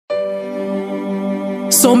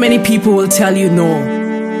So many people will tell you no,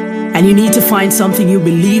 and you need to find something you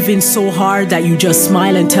believe in so hard that you just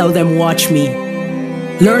smile and tell them, watch me.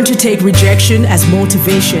 Learn to take rejection as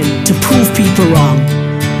motivation to prove people wrong.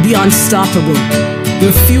 Be unstoppable.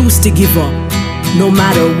 Refuse to give up, no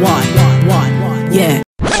matter what. Yeah.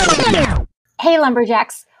 Hey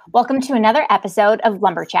Lumberjacks, welcome to another episode of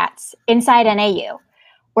Lumber Chats Inside NAU,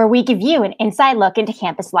 where we give you an inside look into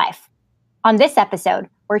campus life. On this episode,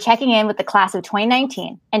 we're checking in with the class of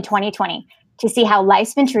 2019 and 2020 to see how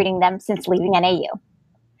life's been treating them since leaving NAU.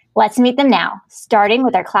 Let's meet them now, starting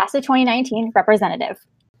with our class of 2019 representative.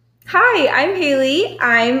 Hi, I'm Haley.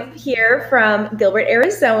 I'm here from Gilbert,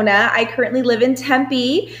 Arizona. I currently live in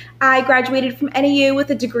Tempe. I graduated from NAU with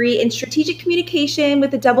a degree in strategic communication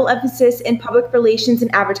with a double emphasis in public relations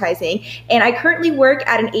and advertising. And I currently work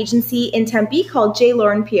at an agency in Tempe called J.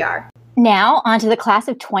 Lauren PR. Now, on to the class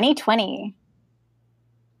of 2020.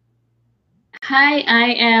 Hi,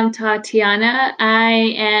 I am Tatiana.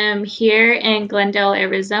 I am here in Glendale,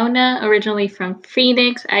 Arizona, originally from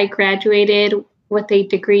Phoenix. I graduated with a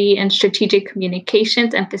degree in strategic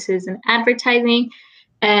communications, emphasis in advertising,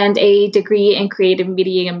 and a degree in creative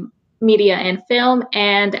media and film.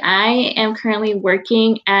 And I am currently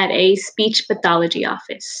working at a speech pathology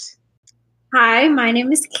office. Hi, my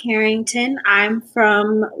name is Carrington. I'm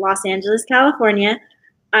from Los Angeles, California.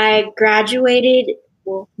 I graduated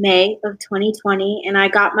May of 2020, and I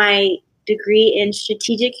got my degree in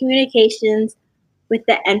strategic communications with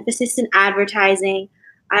the emphasis in advertising.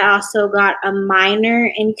 I also got a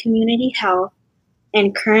minor in community health,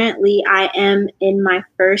 and currently I am in my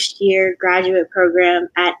first year graduate program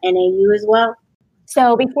at NAU as well.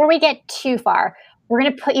 So before we get too far, we're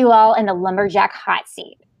going to put you all in the Lumberjack hot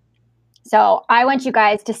seat. So I want you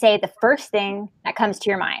guys to say the first thing that comes to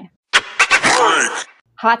your mind.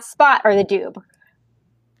 Hot spot or the doob?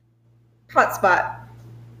 Hot spot.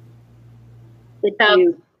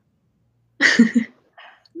 The doob.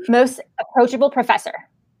 Most approachable professor?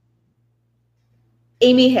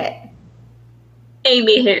 Amy Hitt.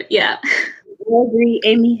 Amy Hitt, yeah. I agree,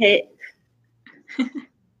 Amy Hitt.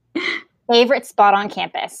 Favorite spot on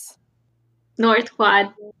campus? North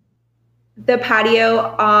Quad. The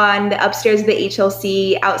patio on the upstairs of the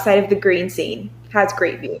HLC outside of the green scene has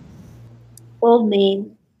great view. Old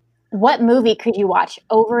Main. What movie could you watch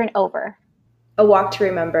over and over? A Walk to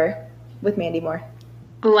Remember with Mandy Moore.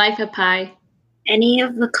 Life of Pi. Any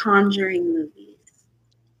of the Conjuring movies.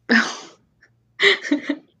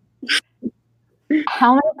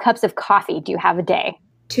 How many cups of coffee do you have a day?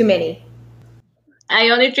 Too many. I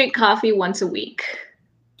only drink coffee once a week.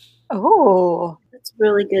 Oh, That's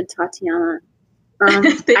really good, Tatiana.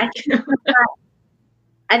 Thank you.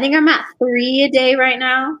 I think I'm at 3 a day right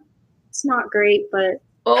now. It's not great, but...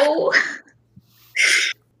 Oh.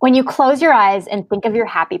 when you close your eyes and think of your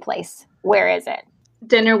happy place, where is it?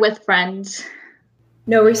 Dinner with friends.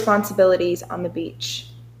 No responsibilities on the beach.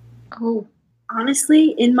 Oh.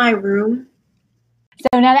 Honestly, in my room.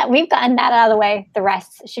 So now that we've gotten that out of the way, the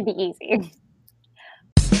rest should be easy.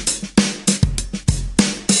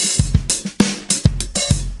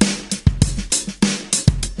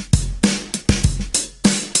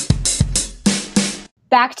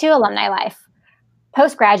 Back to alumni life.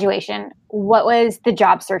 Post-graduation, what was the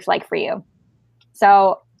job search like for you?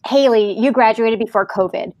 So, Haley, you graduated before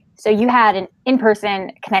COVID, so you had an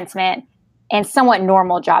in-person commencement and somewhat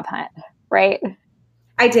normal job hunt, right?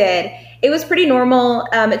 I did. It was pretty normal.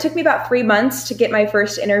 It took me about 3 months to get my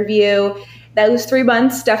first interview. Those 3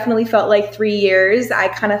 months definitely felt like 3 years. I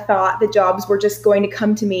kind of thought the jobs were just going to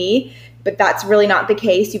come to me, but that's really not the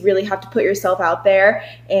case. You really have to put yourself out there.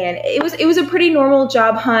 And it was a pretty normal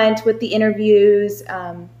job hunt with the interviews,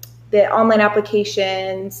 the online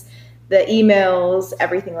applications, the emails,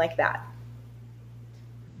 everything like that.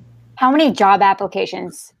 How many job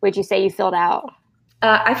applications would you say you filled out?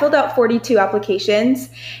 I filled out 42 applications,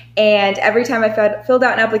 and every time I filled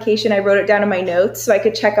out an application, I wrote it down in my notes so I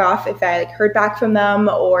could check off if I heard back from them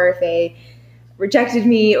or if they rejected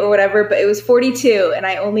me or whatever. But it was 42, and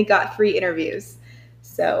I only got 3 interviews.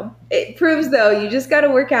 So it proves, though, you just got to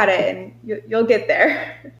work at it, and you'll get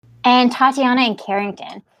there. And Tatiana and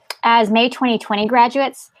Carrington, as May 2020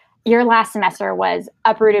 graduates, your last semester was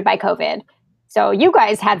uprooted by COVID. So you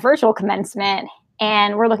guys had virtual commencement,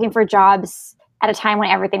 and we're looking for jobs at a time when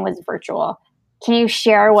everything was virtual. Can you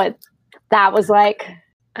share what that was like?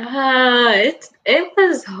 It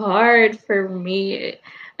was hard for me.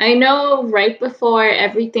 I know right before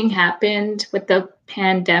everything happened with the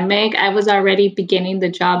pandemic, I was already beginning the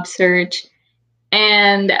job search.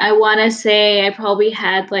 And I want to say I probably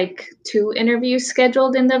had like 2 interviews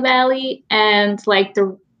scheduled in the Valley. And like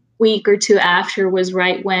the week or two after was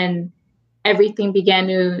right when everything began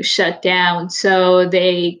to shut down. So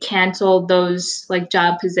they canceled those like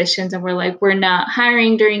job positions and were like, we're not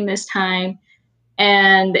hiring during this time.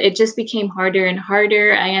 And it just became harder and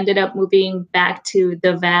harder. I ended up moving back to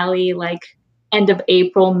the Valley like end of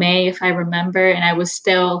April, May, if I remember. And I was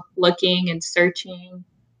still looking and searching.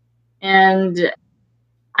 And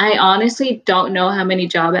I honestly don't know how many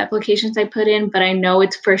job applications I put in, but I know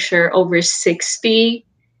it's for sure over 60.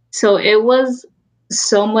 So it was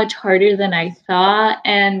so much harder than I thought.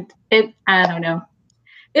 And I don't know,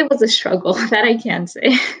 it was a struggle that I can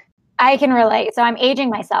say. I can relate. So I'm aging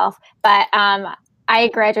myself, but I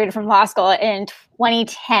graduated from law school in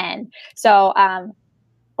 2010. So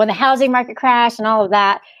when the housing market crashed and all of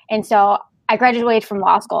that. And so I graduated from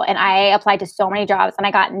law school and I applied to so many jobs and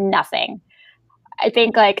I got nothing. I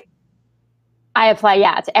think like I applied,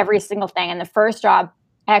 to every single thing. And the first job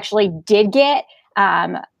I actually did get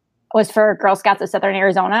was for Girl Scouts of Southern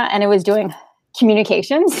Arizona, and it was doing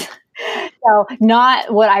communications. So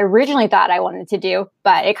not what I originally thought I wanted to do,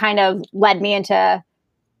 but it kind of led me into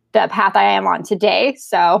the path I am on today.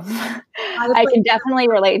 So I can definitely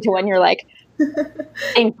relate to when you're like,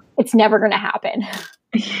 it's never going to happen.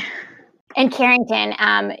 And Carrington,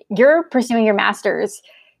 you're pursuing your master's.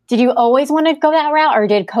 Did you always want to go that route, or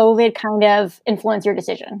did COVID kind of influence your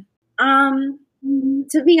decision?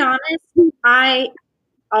 To be honest, I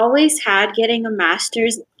always had getting a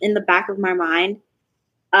master's in the back of my mind.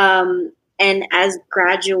 And as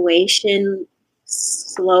graduation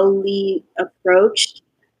slowly approached,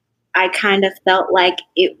 I kind of felt like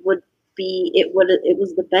it was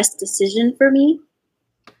the best decision for me.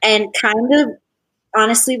 And kind of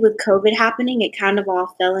honestly, with COVID happening, it kind of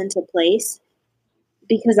all fell into place,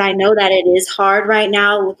 because I know that it is hard right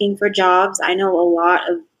now looking for jobs. I know a lot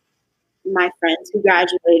of my friends who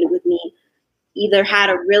graduated with me either had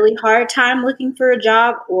a really hard time looking for a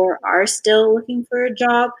job or are still looking for a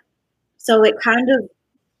job. So it kind of,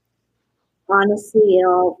 honestly, it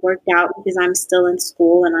all worked out because I'm still in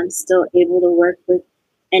school and I'm still able to work with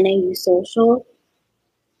NAU Social.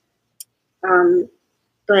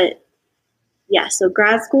 But yeah, so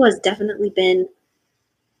grad school has definitely been,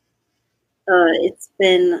 it's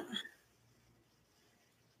been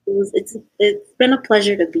a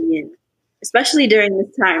pleasure to be in, especially during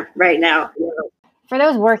this time right now. For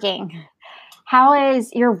those working, how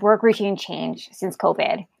has your work routine changed since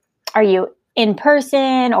COVID? Are you in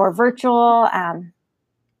person or virtual?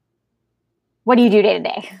 What do you do day to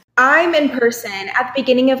day? I'm in person. At the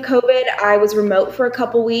beginning of COVID, I was remote for a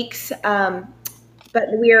couple weeks, but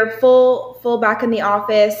we are full back in the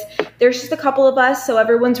office. There's just a couple of us, so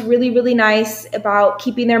everyone's really, really nice about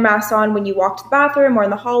keeping their masks on when you walk to the bathroom or in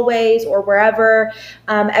the hallways or wherever.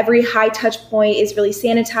 Every high touch point is really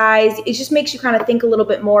sanitized. It just makes you kind of think a little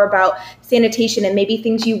bit more about sanitation and maybe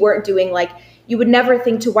things you weren't doing, like you would never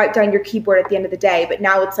think to wipe down your keyboard at the end of the day, but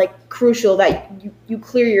now it's like crucial that you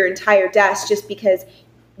clear your entire desk just because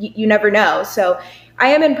you never know. So I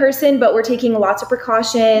am in person, but we're taking lots of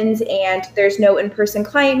precautions and there's no in-person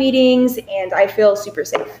client meetings and I feel super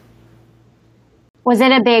safe. Was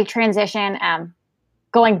it a big transition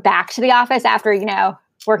going back to the office after,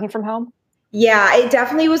 working from home? Yeah, it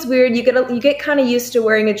definitely was weird. You get kind of used to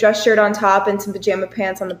wearing a dress shirt on top and some pajama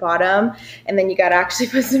pants on the bottom, and then you got to actually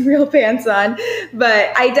put some real pants on.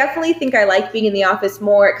 But I definitely think I like being in the office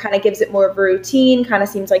more. It kind of gives it more of a routine, kind of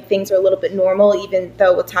seems like things are a little bit normal, even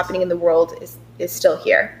though what's happening in the world is still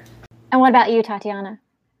here. And what about you, Tatiana?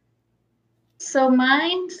 So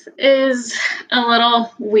mine is a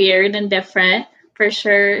little weird and different for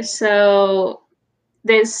sure. So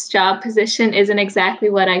this job position isn't exactly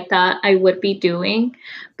what I thought I would be doing,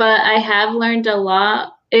 but I have learned a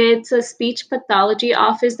lot. It's a speech pathology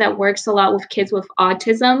office that works a lot with kids with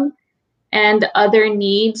autism and other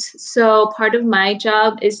needs. So part of my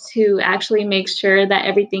job is to actually make sure that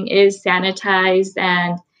everything is sanitized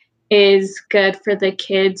and is good for the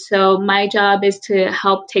kids. So my job is to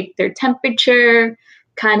help take their temperature,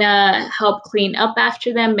 kind of help clean up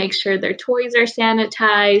after them, make sure their toys are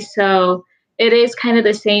sanitized. So it is kind of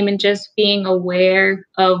the same in just being aware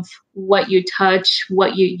of what you touch,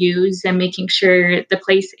 what you use, and making sure the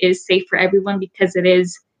place is safe for everyone, because it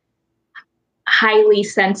is highly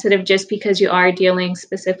sensitive just because you are dealing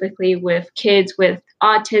specifically with kids with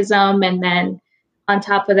autism. And then on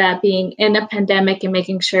top of that, being in a pandemic and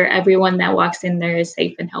making sure everyone that walks in there is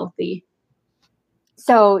safe and healthy.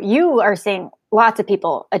 So you are seeing lots of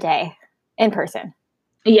people a day in person.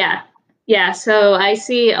 Yeah. So I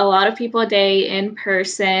see a lot of people a day in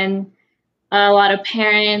person. a lot of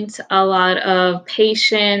parents, a lot of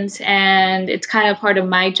patients, and it's kind of part of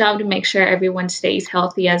my job to make sure everyone stays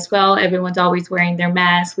healthy as well. Everyone's always wearing their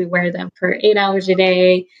masks. We wear them for 8 hours a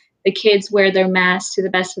day. The kids wear their masks to the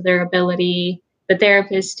best of their ability. The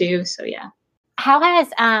therapists do. So, yeah. How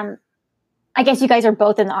has, I guess you guys are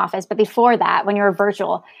both in the office, but before that, when you were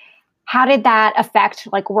virtual, how did that affect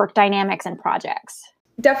like work dynamics and projects?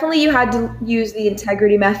 Definitely you had to use the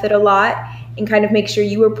integrity method a lot and kind of make sure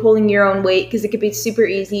you were pulling your own weight, because it could be super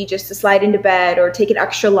easy just to slide into bed or take an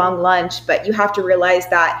extra long lunch, but you have to realize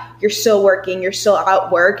that you're still working, you're still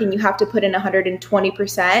at work, and you have to put in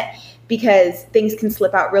 120% because things can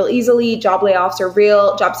slip out real easily. Job layoffs are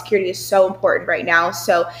real. Job security is so important right now.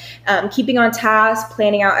 So keeping on task,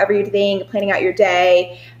 planning out everything, planning out your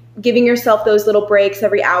day, giving yourself those little breaks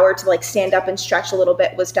every hour to like stand up and stretch a little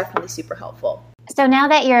bit was definitely super helpful. So now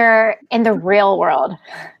that you're in the real world,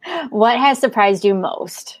 what has surprised you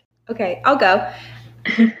most? Okay, I'll go.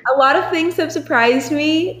 A lot of things have surprised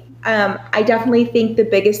me. I definitely think the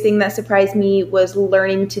biggest thing that surprised me was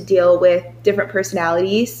learning to deal with different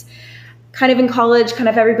personalities. Kind of in college, kind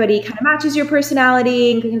of everybody kind of matches your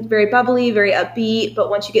personality and it's very bubbly, very upbeat. But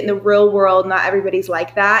once you get in the real world, not everybody's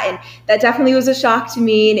like that. And that definitely was a shock to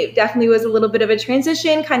me. And it definitely was a little bit of a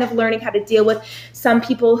transition, kind of learning how to deal with some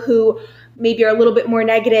people who maybe are a little bit more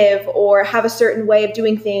negative or have a certain way of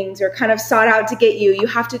doing things or kind of sought out to get you. You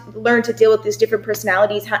have to learn to deal with these different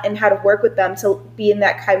personalities and how to work with them to be in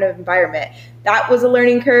that kind of environment. That was a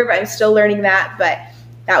learning curve. I'm still learning that, but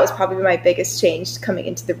that was probably my biggest change coming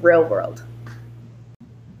into the real world.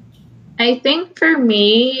 I think for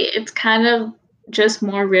me, it's kind of just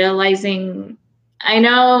more realizing, I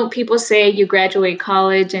know people say you graduate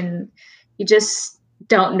college and you just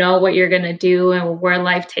don't know what you're going to do and where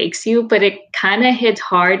life takes you, but it kind of hits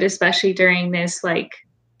hard, especially during this like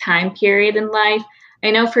time period in life.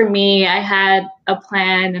 I know for me, I had a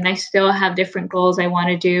plan and I still have different goals I want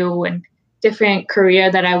to do and different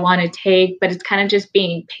career that I want to take, but it's kind of just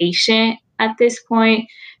being patient at this point,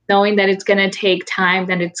 knowing that it's going to take time,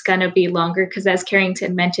 that it's going to be longer. Because as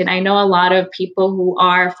Carrington mentioned, I know a lot of people who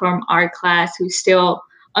are from our class who still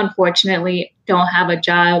unfortunately don't have a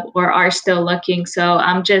job or are still looking. So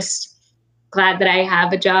I'm just glad that I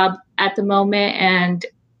have a job at the moment, and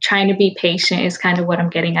trying to be patient is kind of what I'm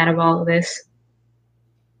getting out of all of this.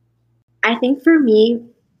 I think for me,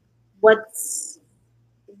 what's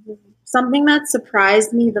something that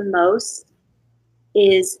surprised me the most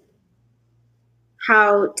is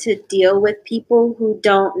how to deal with people who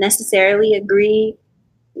don't necessarily agree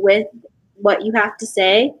with what you have to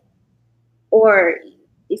say, or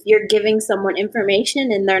if you're giving someone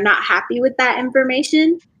information and they're not happy with that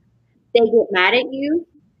information, they get mad at you.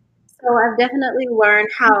 So I've definitely learned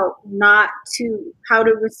how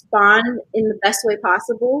to respond in the best way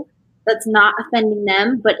possible. That's not offending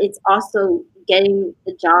them, but it's also getting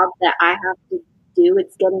the job that I have to do.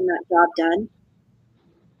 It's getting that job done.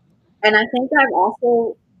 And I think I've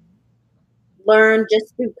also learned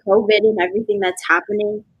just through COVID and everything that's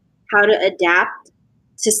happening, how to adapt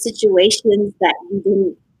to situations that you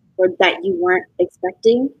didn't or that you weren't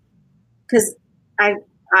expecting. Because I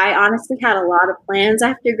honestly had a lot of plans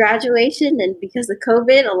after graduation, and because of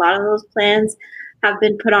COVID, a lot of those plans have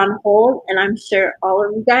been put on hold, and I'm sure all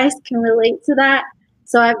of you guys can relate to that.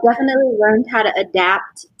 So I've definitely learned how to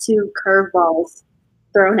adapt to curveballs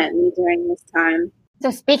thrown at me during this time.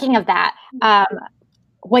 So speaking of that,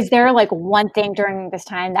 was there like one thing during this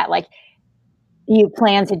time that like you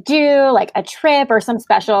plan to do, like a trip or some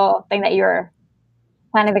special thing that you were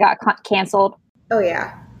planning that got canceled? Oh,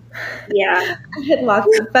 yeah. Yeah. I had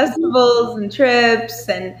lots of festivals and trips,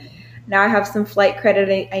 and now I have some flight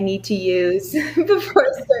credit I need to use before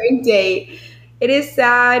a certain date. It is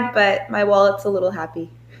sad, but my wallet's a little happy.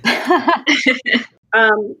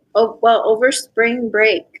 Over spring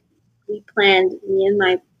break, me and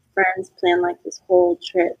my friends planned like this whole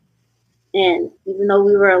trip. And even though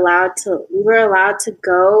we were allowed to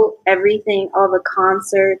go, everything, all the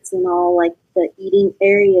concerts and all like the eating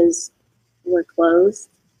areas were closed.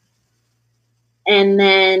 And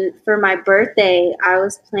then for my birthday, I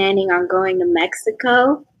was planning on going to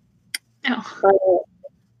Mexico. Oh.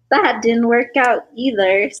 But that didn't work out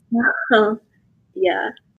either. So, yeah.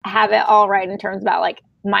 Have it all right in terms about like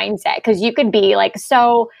mindset, because you could be like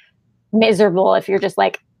so miserable if you're just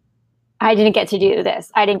like, I didn't get to do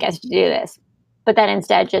this. I didn't get to do this. But then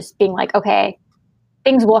instead just being like, okay,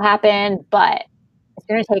 things will happen, but it's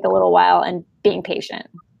going to take a little while, and being patient.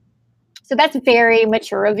 So that's very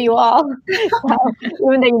mature of you all. So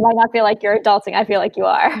even though you might not feel like you're adulting, I feel like you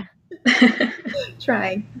are.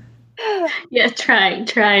 Trying. Yeah, trying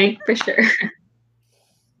for sure.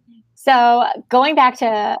 So going back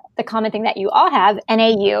to the common thing that you all have,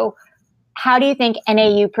 NAU, how do you think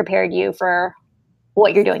NAU prepared you for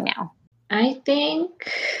what you're doing now? I don't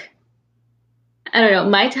know,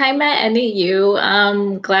 my time at NAU,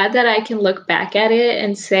 I'm glad that I can look back at it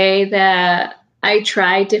and say that I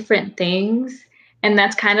tried different things. And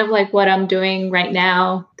that's kind of like what I'm doing right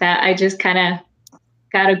now, that I just kind of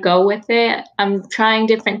got to go with it. I'm trying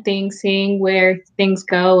different things, seeing where things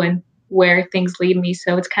go and where things lead me.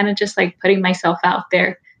 So it's kind of just like putting myself out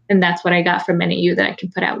there. And that's what I got from NAU that I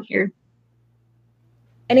can put out here.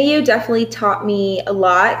 NAU definitely taught me a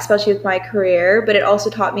lot, especially with my career, but it also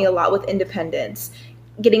taught me a lot with independence.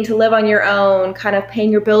 Getting to live on your own, kind of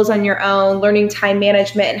paying your bills on your own, learning time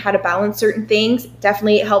management and how to balance certain things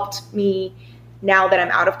definitely helped me now that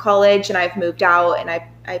I'm out of college and I've moved out and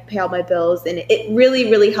I pay all my bills. And it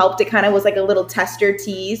really, really helped. It kind of was like a little tester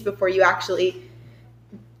tease before you actually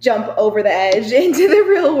jump over the edge into the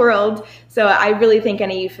real world. So I really thank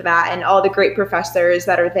NAU for that and all the great professors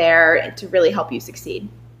that are there to really help you succeed.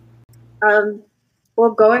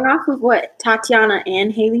 Well, going off of what Tatiana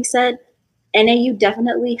and Haley said, NAU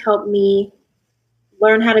definitely helped me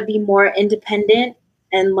learn how to be more independent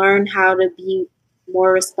and learn how to be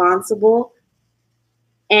more responsible.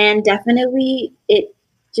 And definitely it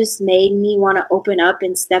just made me want to open up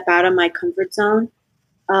and step out of my comfort zone.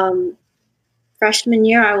 Freshman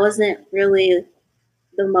year, I wasn't really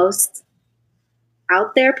the most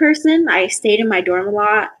out there person. I stayed in my dorm a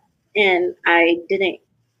lot and I didn't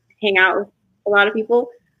hang out with a lot of people.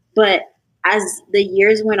 But as the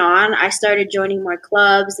years went on, I started joining more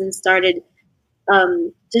clubs and started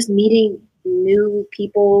just meeting new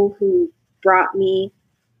people who brought me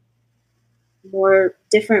more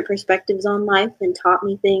different perspectives on life and taught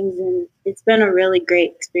me things. And it's been a really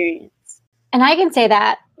great experience. And I can say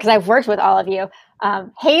that because I've worked with all of you.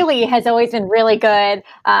 Haley has always been really good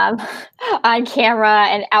on camera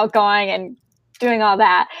and outgoing and doing all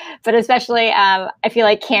that. But especially, I feel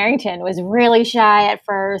like Carrington was really shy at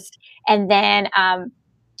first. And then,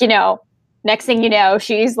 next thing you know,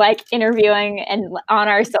 she's like interviewing and on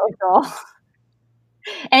our social.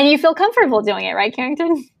 And you feel comfortable doing it, right,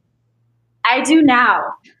 Carrington? I do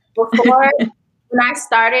now. Before, when I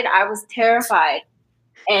started, I was terrified.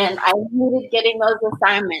 And I hated getting those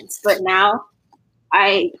assignments. But now,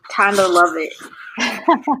 I kind of love it.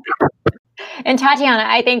 And Tatiana,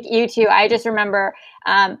 I think you too. I just remember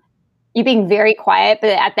you being very quiet,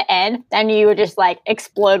 but at the end, then you would just like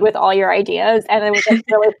explode with all your ideas, and it was like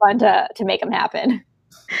really fun to make them happen.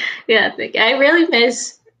 Yeah, I really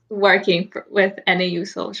miss working with NAU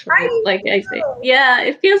Social. Like I say, yeah,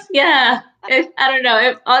 it feels, I don't know,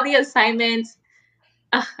 if all the assignments.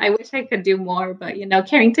 I wish I could do more, but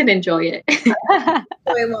Carrington enjoy it. So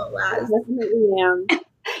it won't last. Definitely.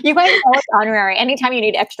 You guys know it's honorary. Anytime you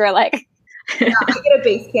need extra, like. Yeah, I get a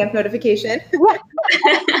base camp notification.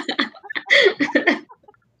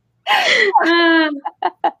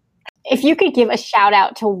 If you could give a shout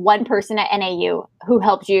out to one person at NAU who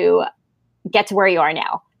helped you get to where you are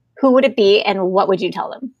now, who would it be and what would you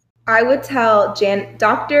tell them? I would tell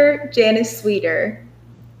Dr. Janice Sweeter,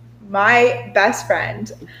 my best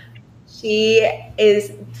friend. She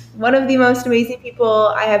is one of the most amazing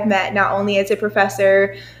people I have met, not only as a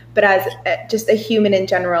professor, but as just a human in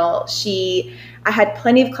general. I had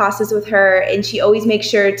plenty of classes with her, and she always makes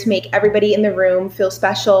sure to make everybody in the room feel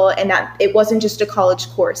special and that it wasn't just a college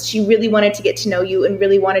course. She really wanted to get to know you and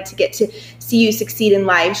really wanted to get to see you succeed in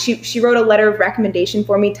life. She wrote a letter of recommendation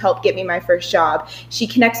for me to help get me my first job. She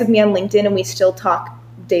connects with me on LinkedIn, and we still talk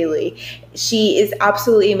daily. She is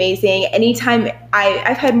absolutely amazing. Anytime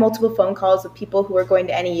I've had multiple phone calls with people who are going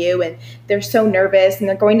to NAU and they're so nervous and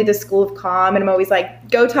they're going to the School of Comm, and I'm always like,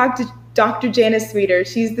 go talk to Dr. Janice Sweeter.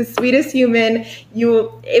 She's the sweetest human.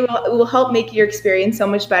 It will help make your experience so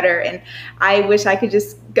much better. And I wish I could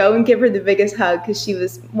just go and give her the biggest hug because she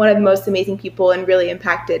was one of the most amazing people and really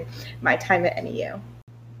impacted my time at NAU.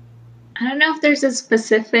 I don't know if there's a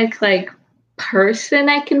specific person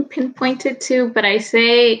I can pinpoint it to, but I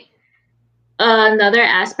say another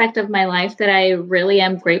aspect of my life that I really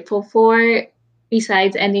am grateful for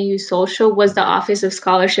besides NAU Social was the Office of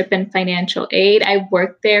Scholarship and Financial Aid. I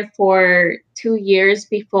worked there for 2 years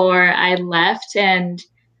before I left, and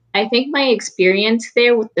I think my experience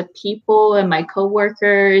there with the people and my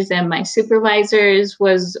coworkers and my supervisors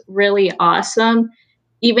was really awesome.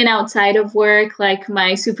 Even outside of work,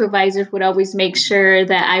 my supervisors would always make sure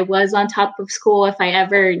that I was on top of school. If I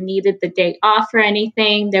ever needed the day off or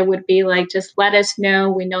anything, they would be like, just let us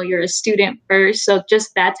know. We know you're a student first. So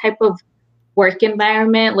just that type of work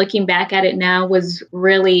environment, looking back at it now, was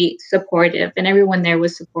really supportive, and everyone there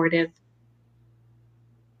was supportive.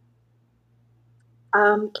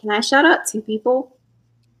 Can I shout out 2 people?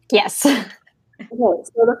 Yes. Okay,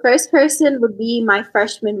 so the first person would be my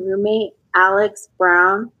freshman roommate, Alex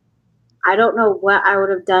Brown. I don't know what I would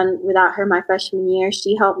have done without her my freshman year.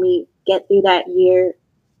 She helped me get through that year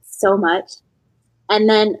so much. And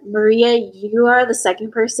then Maria, you are the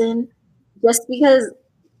second person, just because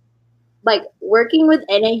like working with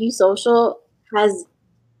NAU Social has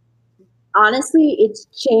honestly, it's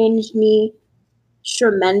changed me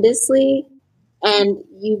tremendously, and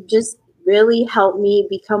you've just really helped me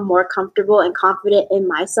become more comfortable and confident in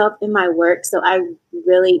myself in my work. So I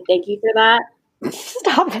really thank you for that.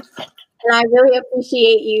 Stop it. And I really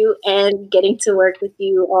appreciate you and getting to work with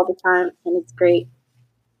you all the time, and it's great.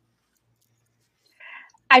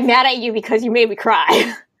 I'm mad at you because you made me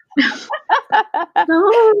cry.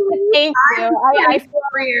 No, Thank you.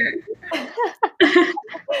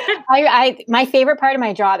 My favorite part of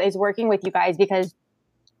my job is working with you guys, because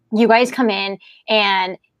you guys come in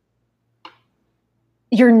and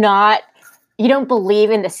you don't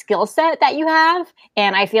believe in the skill set that you have.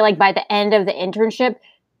 And I feel like by the end of the internship,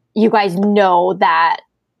 you guys know that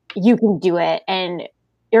you can do it and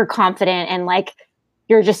you're confident and like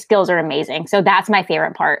your just skills are amazing. So that's my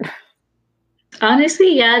favorite part.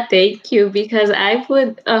 Honestly, yeah, thank you, because I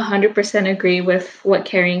would 100% agree with what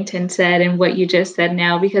Carrington said and what you just said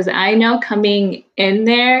now, because I know coming in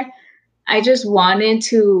there, I just wanted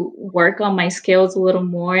to work on my skills a little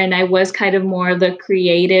more, and I was kind of more the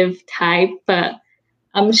creative type, but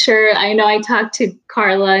I'm sure, I know I talked to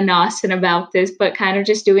Carla and Austin about this, but kind of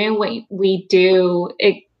just doing what we do,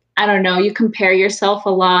 I don't know, you compare yourself a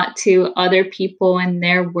lot to other people and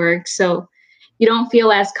their work. So you don't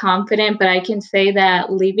feel as confident, but I can say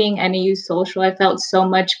that leaving NAU Social, I felt so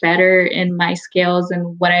much better in my skills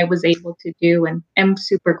and what I was able to do, and I'm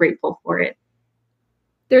super grateful for it.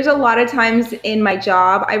 There's a lot of times in my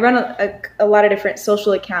job, I run a lot of different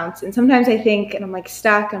social accounts, and sometimes I think, and I'm like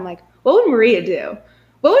stuck, I'm like, what would Maria do?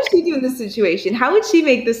 What would she do in this situation? How would she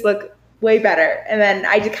make this look way better? And then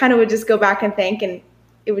I just kind of would just go back and think, and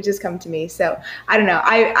it would just come to me. So I don't know.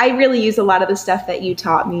 I really use a lot of the stuff that you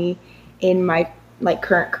taught me in my like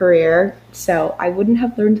current career. So I wouldn't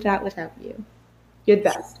have learned that without you. You're the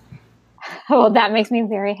best. Well, that makes me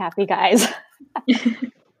very happy, guys.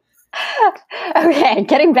 Okay,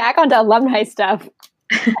 getting back onto alumni stuff.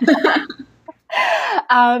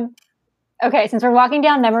 Okay, since we're walking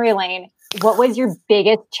down memory lane, what was your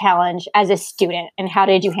biggest challenge as a student and how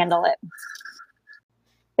did you handle it?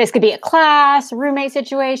 This could be a class, roommate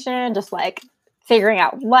situation, just like figuring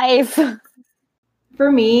out life.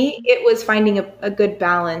 For me, it was finding a good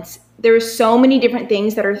balance. There are so many different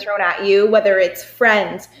things that are thrown at you, whether it's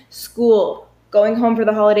friends, school, going home for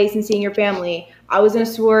the holidays and seeing your family. I was in a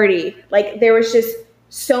sorority. Like there was just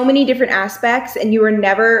so many different aspects, and you were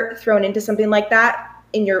never thrown into something like that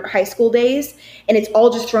in your high school days, and it's all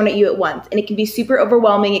just thrown at you at once, and it can be super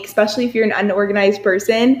overwhelming, especially if you're an unorganized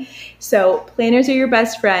person. So planners are your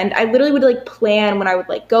best friend. I literally would like plan when I would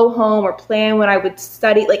like go home or plan when I would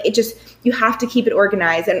study. Like it just, you have to keep it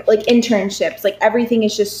organized, and like internships, like everything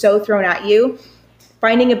is just so thrown at you.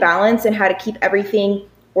 Finding a balance and how to keep everything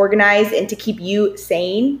organized and to keep you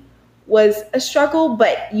sane was a struggle,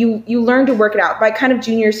 but you learn to work it out. By kind of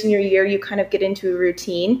junior, senior year, you kind of get into a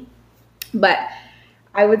routine. But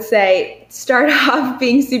I would say start off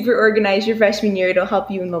being super organized your freshman year. It'll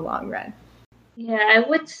help you in the long run. Yeah, I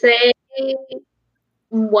would say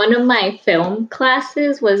one of my film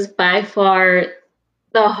classes was by far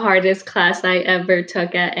the hardest class I ever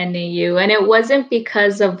took at NAU. And it wasn't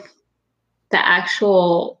because of the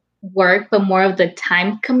actual work, but more of the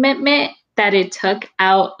time commitment that it took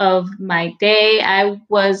out of my day. I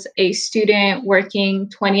was a student working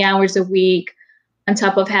 20 hours a week on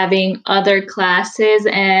top of having other classes.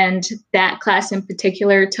 And that class in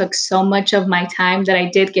particular took so much of my time that I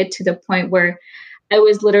did get to the point where I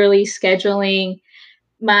was literally scheduling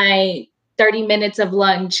my 30 minutes of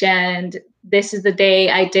lunch, and this is the day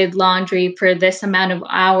I did laundry for this amount of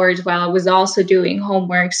hours while I was also doing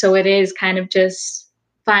homework. So it is kind of just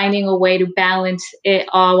finding a way to balance it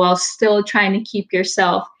all while still trying to keep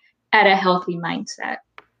yourself at a healthy mindset.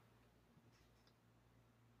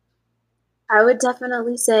 I would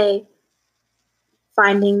definitely say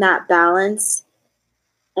finding that balance.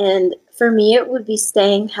 And for me, it would be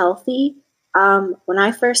staying healthy. When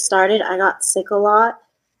I first started, I got sick a lot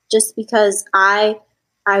just because I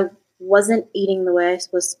wasn't eating the way I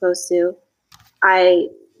was supposed to. I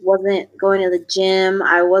wasn't going to the gym.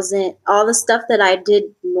 I wasn't, all the stuff that I did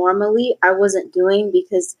normally, I wasn't doing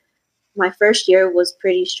because my first year was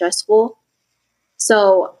pretty stressful.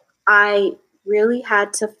 So I really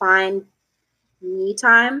had to find me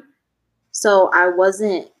time. So I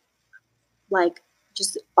wasn't like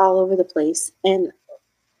just all over the place. And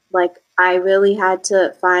like I really had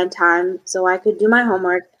to find time so I could do my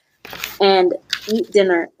homework and eat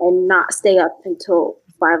dinner and not stay up until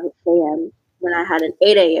 5 a.m. when I had an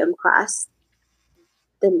 8 a.m. class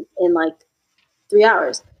in like 3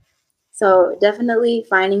 hours. So definitely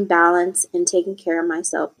finding balance and taking care of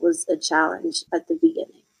myself was a challenge at the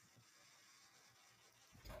beginning.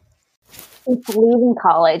 Since leaving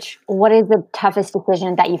college, what is the toughest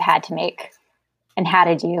decision that you've had to make, and how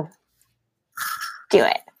did you do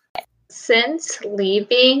it? Since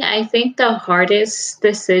leaving, I think the hardest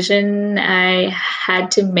decision I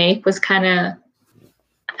had to make was kind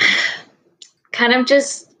of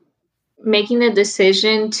just making the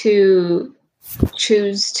decision to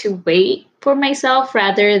choose to wait for myself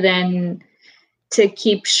rather than to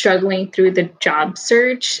keep struggling through the job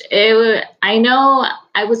search. I know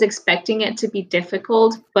I was expecting it to be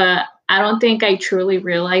difficult, but I don't think I truly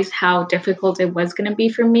realized how difficult it was going to be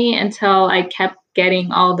for me until I kept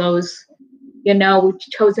getting all those, we've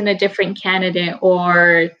chosen a different candidate,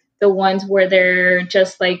 or the ones where they're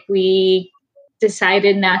just like, we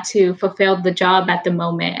decided not to fulfill the job at the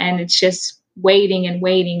moment, and it's just waiting and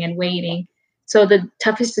waiting and waiting. So the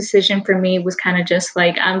toughest decision for me was kind of just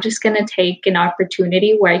like, I'm just going to take an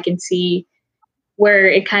opportunity where I can see where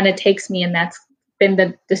it kind of takes me. And that's been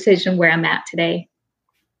the decision where I'm at today.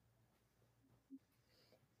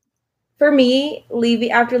 For me,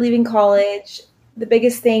 after leaving college, the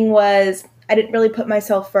biggest thing was I didn't really put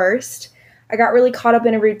myself first. I got really caught up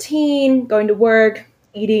in a routine, going to work,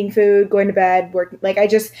 eating food, going to bed, working. Like I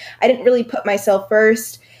didn't really put myself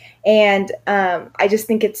first. And I just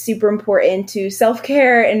think it's super important to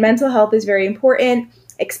self-care, and mental health is very important,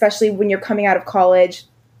 especially when you're coming out of college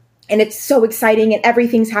and it's so exciting and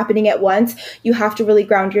everything's happening at once. You have to really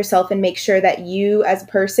ground yourself and make sure that you as a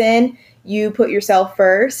person, you put yourself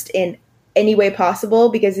first in any way possible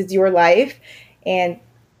because it's your life. And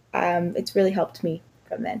it's really helped me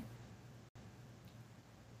from then.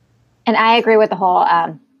 And I agree with the whole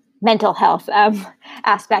mental health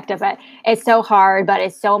aspect of it. It's so hard, but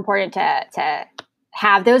it's so important to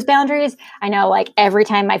have those boundaries. I know, like every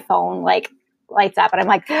time my phone like lights up, and I'm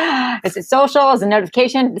like, is it social? Is it a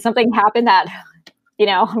notification? Did something happen that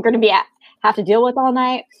I'm going to have to deal with all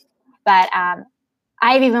night? But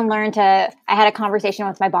I've even learned I had a conversation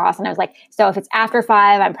with my boss, and I was like, so if it's after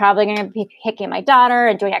 5, I'm probably going to be picking my daughter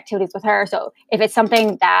and doing activities with her. So if it's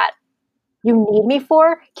something that you need me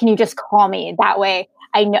for, can you just call me? That way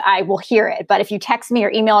I know I will hear it. But if you text me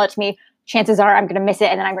or email it to me, chances are I'm going to miss it,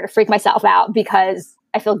 and then I'm going to freak myself out because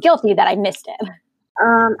I feel guilty that I missed it.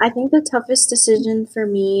 I think the toughest decision for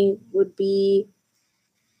me would be,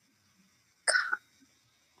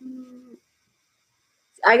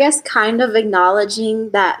 I guess, kind of acknowledging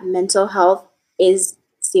that mental health is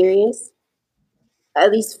serious.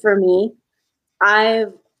 At least for me,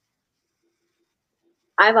 I've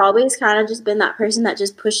always kind of just been that person that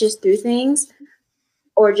just pushes through things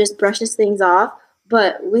or just brushes things off.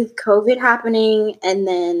 But with COVID happening and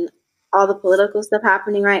then all the political stuff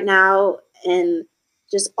happening right now and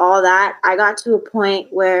just all that, I got to a point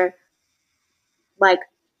where like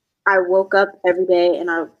I woke up every day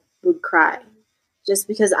and I would cry just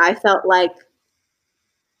because I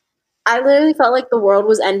literally felt like the world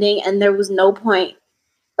was ending and there was no point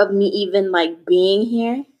of me even like being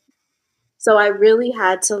here. So I really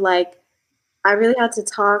had to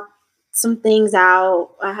talk some things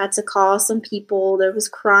out. I had to call some people. There was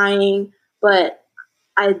crying, but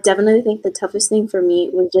I definitely think the toughest thing for me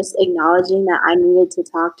was just acknowledging that I needed to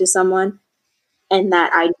talk to someone and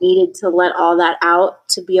that I needed to let all that out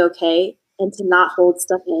to be okay and to not hold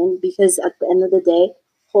stuff in, because at the end of the day,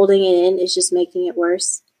 holding it in is just making it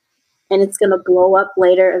worse and it's going to blow up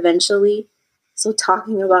later eventually. So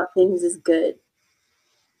talking about things is good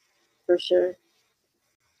for sure.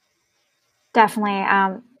 Definitely.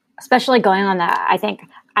 Especially going on that. I think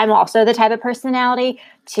I'm also the type of personality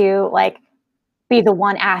to like be the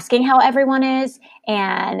one asking how everyone is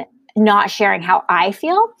and not sharing how I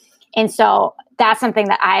feel. And so that's something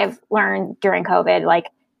that I've learned during COVID, like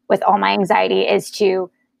with all my anxiety, is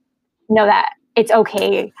to know that it's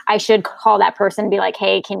okay. I should call that person and be like,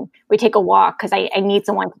 hey, can we take a walk? Because I need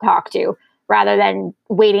someone to talk to, rather than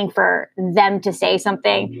waiting for them to say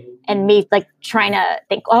something and me like trying to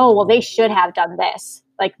think, oh, well, they should have done this.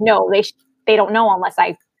 Like, no, they don't know unless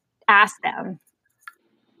I ask them.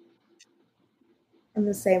 I'm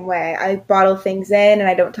the same way. I bottle things in and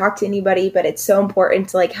I don't talk to anybody, but it's so important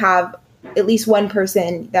to like have at least one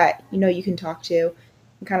person that you can talk to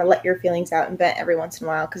and kind of let your feelings out and vent every once in a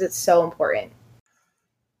while, because it's so important.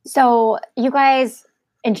 So you guys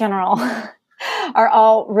in general are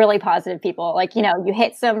all really positive people. Like, you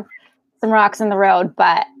hit some rocks in the road,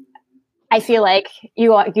 but I feel like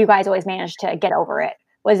you guys always managed to get over it.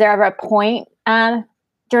 Was there ever a point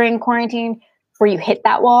during quarantine where you hit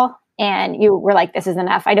that wall and you were like, this is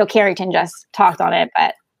enough? I know Carrington just talked on it,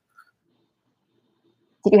 but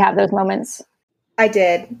did you have those moments? I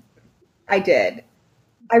did. I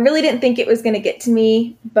really didn't think it was going to get to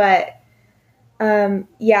me, but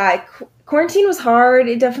quarantine was hard.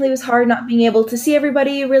 It definitely was hard not being able to see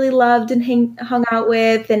everybody you really loved and hung out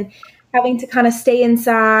with, and having to kind of stay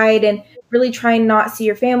inside and really try and not see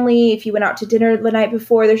your family. If you went out to dinner the night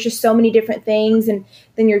before, there's just so many different things. And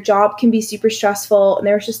then your job can be super stressful. And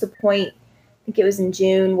there was just a point, I think it was in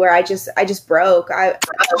June, where I just broke. My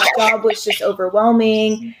job was just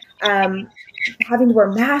overwhelming. Having to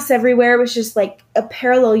wear masks everywhere was just like a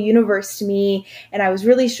parallel universe to me. And I was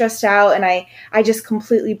really stressed out, and I just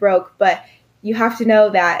completely broke. But you have to know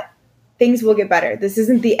that things will get better. This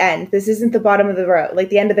isn't the end. This isn't the bottom of the road, like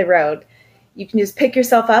the end of the road. You can just pick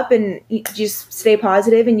yourself up and you just stay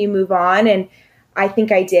positive and you move on. And I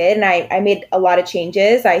think I did. And I made a lot of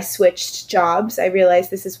changes. I switched jobs. I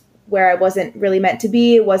realized this is where I wasn't really meant to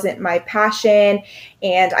be. It wasn't my passion.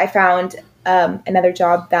 And I found another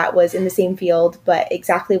job that was in the same field, but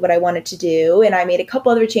exactly what I wanted to do. And I made a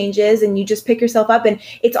couple other changes, and you just pick yourself up, and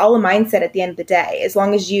it's all a mindset at the end of the day. As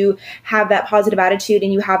long as you have that positive attitude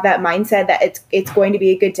and you have that mindset that it's going to be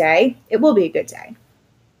a good day, it will be a good day.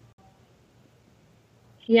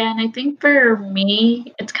 Yeah, and I think for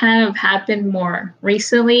me, it's kind of happened more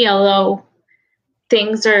recently, although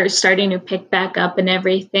things are starting to pick back up and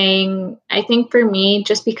everything. I think for me,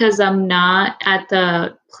 just because I'm not at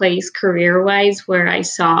the place career-wise where I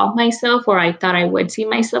saw myself or I thought I would see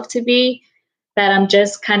myself to be, that I'm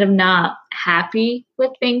just kind of not happy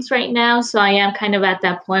with things right now. So I am kind of at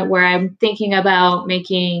that point where I'm thinking about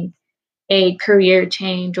making a career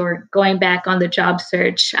change or going back on the job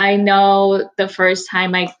search. I know the first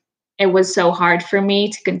time it was so hard for me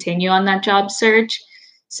to continue on that job search.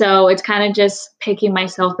 So it's kind of just picking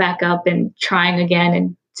myself back up and trying again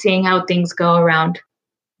and seeing how things go around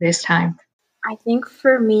this time. I think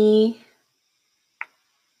for me,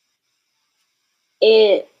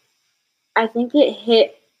 I think it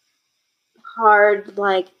hit hard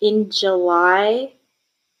like in July,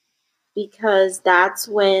 because that's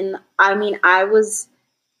when, I was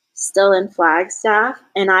still in Flagstaff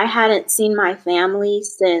and I hadn't seen my family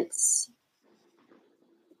since,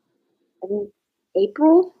 I think,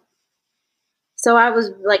 April. So I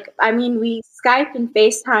was like, we Skype and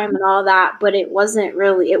FaceTime and all that, but it wasn't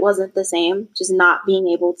the same, just not being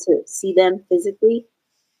able to see them physically.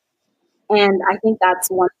 And I think that's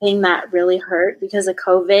one thing that really hurt because of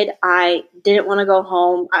COVID. I didn't want to go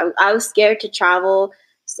home. I was scared to travel,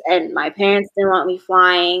 and my parents didn't want me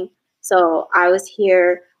flying. So I was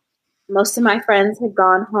here. Most of my friends had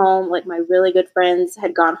gone home, like my really good friends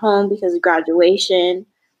had gone home because of graduation.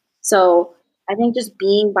 So I think just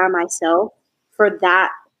being by myself for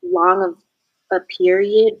that long of a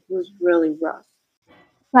period was really rough.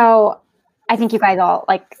 So I think you guys all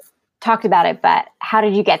talked about it, but how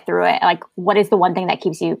did you get through it? Like, what is the one thing that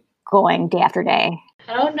keeps you going day after day?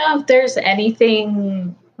 I don't know if there's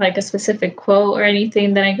anything like a specific quote or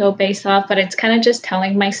anything that I go based off, but it's kind of just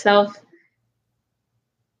telling myself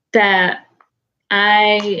that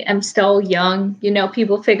I am still young.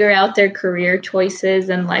 People figure out their career choices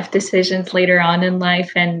and life decisions later on in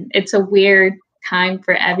life, and it's a weird time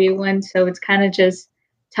for everyone. So it's kind of just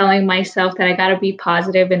telling myself that I got to be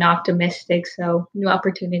positive and optimistic so new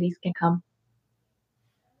opportunities can come.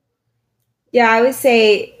 Yeah, I would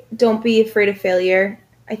say don't be afraid of failure.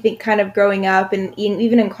 I think kind of growing up and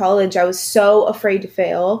even in college, I was so afraid to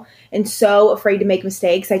fail and so afraid to make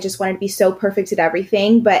mistakes. I just wanted to be so perfect at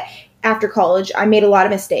everything. But after college, I made a lot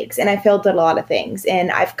of mistakes and I failed at a lot of things. And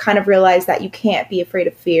I've kind of realized that you can't be afraid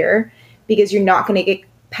of fear because you're not going to get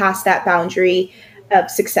past that boundary of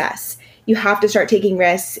success. You have to start taking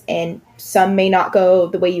risks, and some may not go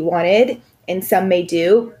the way you wanted and some may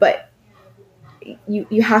do, but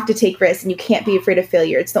you have to take risks and you can't be afraid of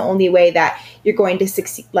failure. It's the only way that you're going to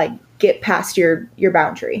succeed, get past your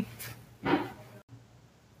boundary.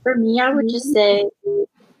 For me, I would just say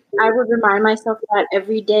I would remind myself that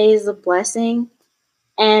every day is a blessing,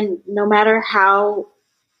 and no matter how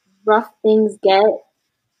rough things get,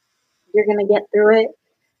 you're going to get through it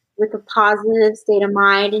with a positive state of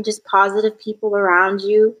mind and just positive people around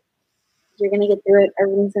you. You're going to get through it.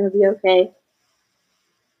 Everything's going to be okay.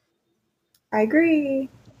 I agree.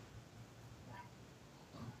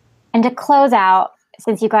 And to close out,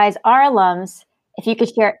 since you guys are alums, if you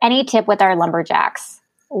could share any tip with our lumberjacks,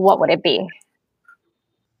 what would it be?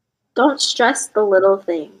 don't stress the little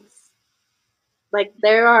things. Like,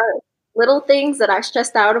 there are little things that I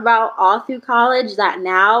stressed out about all through college that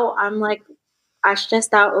now I'm like, I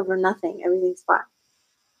stressed out over nothing. Everything's fine.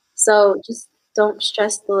 So just don't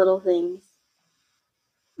stress the little things.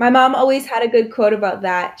 My mom always had a good quote about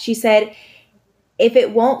that. She said, if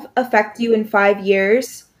it won't affect you in 5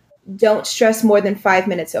 years, don't stress more than 5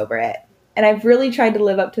 minutes over it. And I've really tried to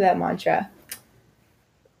live up to that mantra.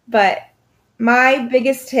 But my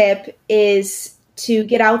biggest tip is to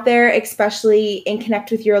get out there, especially and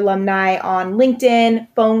connect with your alumni on LinkedIn,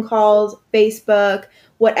 phone calls, Facebook,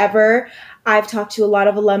 whatever. I've talked to a lot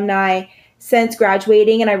of alumni since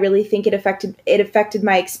graduating, and I really think it affected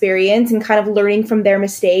my experience and kind of learning from their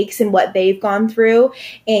mistakes and what they've gone through,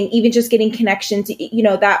 and even just getting connections. You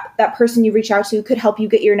know, that person you reach out to could help you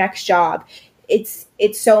get your next job. It's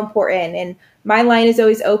so important, and my line is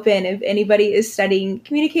always open. If anybody is studying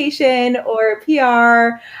communication or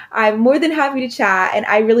PR, I'm more than happy to chat. And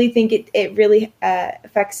I really think it really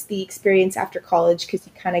affects the experience after college, because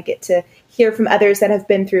you kind of get to hear from others that have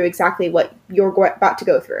been through exactly what you're about to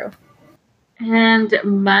go through. And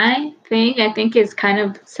my thing, I think, is kind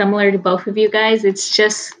of similar to both of you guys. It's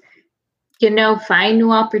just, find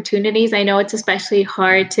new opportunities. I know it's especially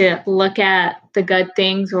hard to look at the good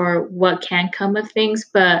things or what can come of things,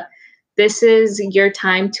 but this is your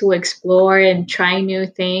time to explore and try new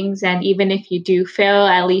things. And even if you do fail,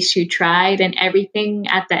 at least you tried, and everything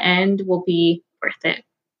at the end will be worth it.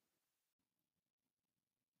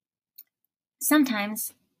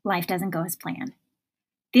 Sometimes life doesn't go as planned.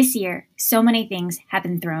 This year, so many things have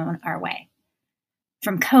been thrown our way.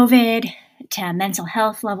 From COVID to mental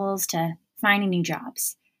health levels to finding new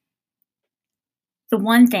jobs. The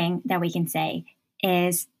one thing that we can say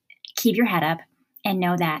is keep your head up and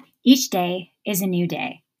know that each day is a new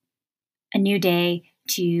day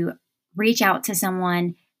to reach out to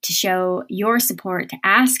someone, to show your support, to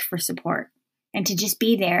ask for support, and to just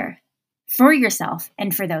be there for yourself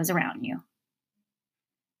and for those around you.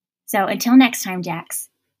 So until next time, Jax,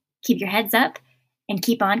 keep your heads up and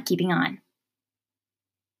keep on keeping on.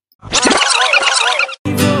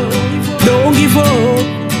 Don't give up.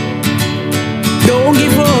 Don't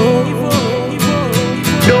give up.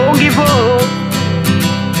 Don't give up.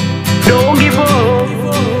 Don't give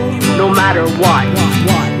up. No matter what.